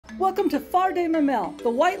Welcome to Phare de Mamelles, the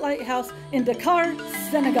White Lighthouse in Dakar,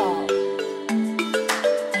 Senegal.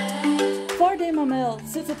 Phare de Mamelles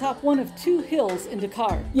sits atop one of two hills in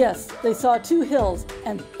Dakar. Yes, they saw two hills,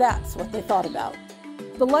 and that's what they thought about.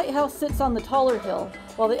 The lighthouse sits on the taller hill,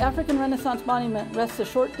 while the African Renaissance monument rests a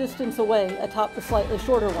short distance away atop the slightly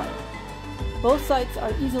shorter one. Both sites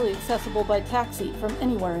are easily accessible by taxi from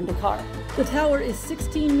anywhere in Dakar. The tower is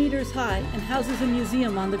 16 meters high and houses a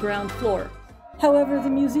museum on the ground floor. However, the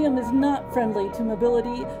museum is not friendly to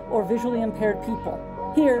mobility or visually impaired people.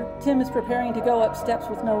 Here, Tim is preparing to go up steps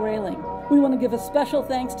with no railing. We want to give a special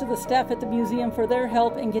thanks to the staff at the museum for their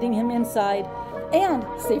help in getting him inside and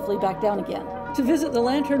safely back down again. To visit the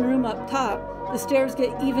lantern room up top, the stairs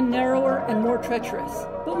get even narrower and more treacherous.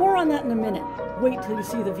 But more on that in a minute. Wait till you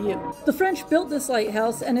see the view. The French built this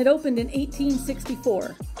lighthouse and it opened in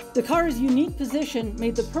 1864. Dakar's unique position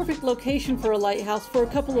made the perfect location for a lighthouse for a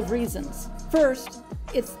couple of reasons. First,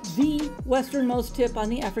 it's the westernmost tip on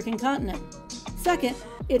the African continent. Second,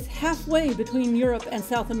 it's halfway between Europe and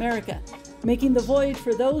South America, making the voyage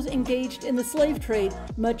for those engaged in the slave trade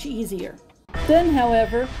much easier. Then,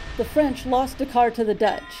 however, the French lost Dakar to the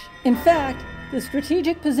Dutch. In fact, the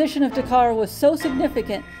strategic position of Dakar was so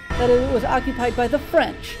significant that it was occupied by the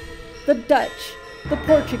French, the Dutch, the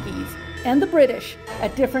Portuguese, and the British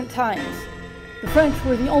at different times. The French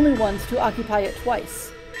were the only ones to occupy it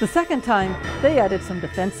twice. The second time, they added some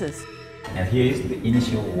defenses. And here is the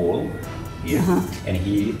initial wall, here, and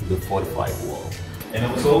here the fortified wall. And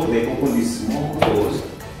also, they open these small doors.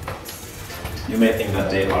 You may think that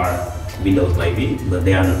they are windows maybe, but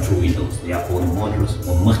they are not true windows. They are called montures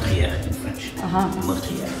or meurtrières in French.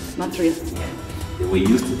 Meurtrières. Meurtrières. Yeah. They were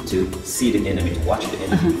used to see the enemy, to watch the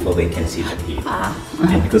enemy before they can see them here.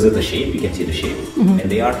 And because of the shape, you can see the shape. And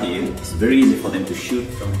they are here, it's very easy for them to shoot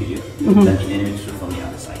from here than the enemy to shoot from the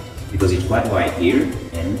other side. Because it's quite wide here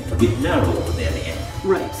and a bit narrow over there at the end.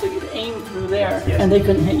 Right, so you'd aim through there Yes. and they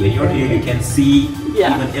couldn't hit you. When you're here, you can see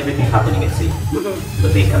even everything happening at sea,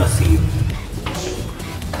 but they cannot see you.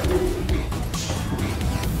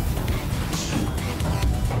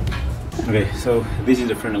 Okay, so this is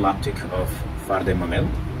the frontal optic of Phare de Mamelles.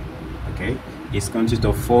 Okay, it consists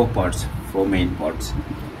of four main parts.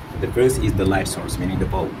 The first is the light source, meaning the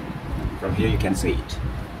bulb. From here you can see it.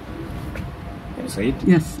 Can you see it?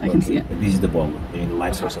 Yes, I can see it. This is the bulb, meaning the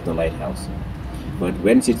light source of the lighthouse. But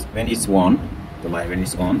when it's on, the light when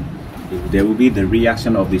it's on, there will be the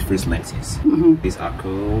reaction of these first lenses. These are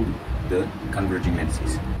called the converging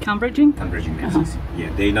lenses. Converging? Converging lenses.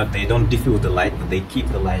 Yeah, they don't diffuse the light, but they keep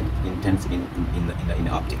the light intense in the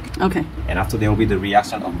optic. Okay. And after there will be the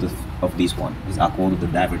reaction of this one. These are called the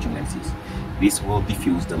diverging lenses. This will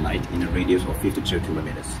diffuse the light in a radius of 53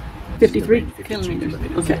 kilometers. 53 kilometers.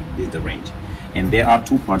 Okay. This is the range. And there are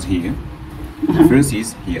two parts here. The first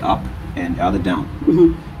is here up and the other down.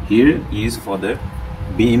 Here is for the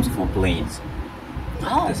beams for planes.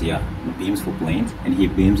 Yeah, beams for planes, and here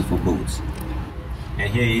beams for boats.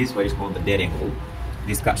 And here is what is called the dead angle.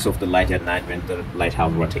 This cuts off the light at night when the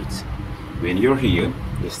lighthouse rotates. When you're here,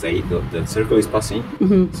 you say the circle is passing,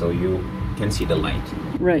 so you can see the light.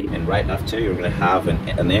 Right. And right after, you're going to have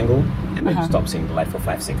an angle, and then stop seeing the light for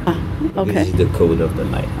 5 seconds. Okay. This is the code of the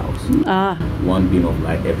lighthouse. One beam of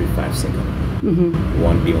light every 5 seconds.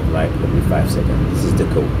 One beam of light every 5 seconds. This is the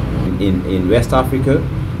code. In West Africa,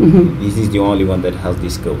 this is the only one that has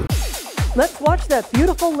this code. Let's watch that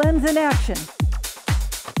beautiful lens in action.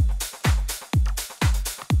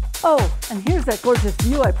 Oh, and here's that gorgeous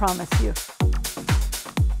view I promised you.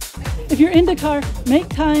 If you're in Dakar, make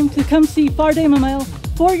time to come see Phare de Mamelles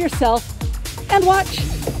for yourself and watch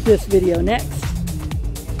this video next.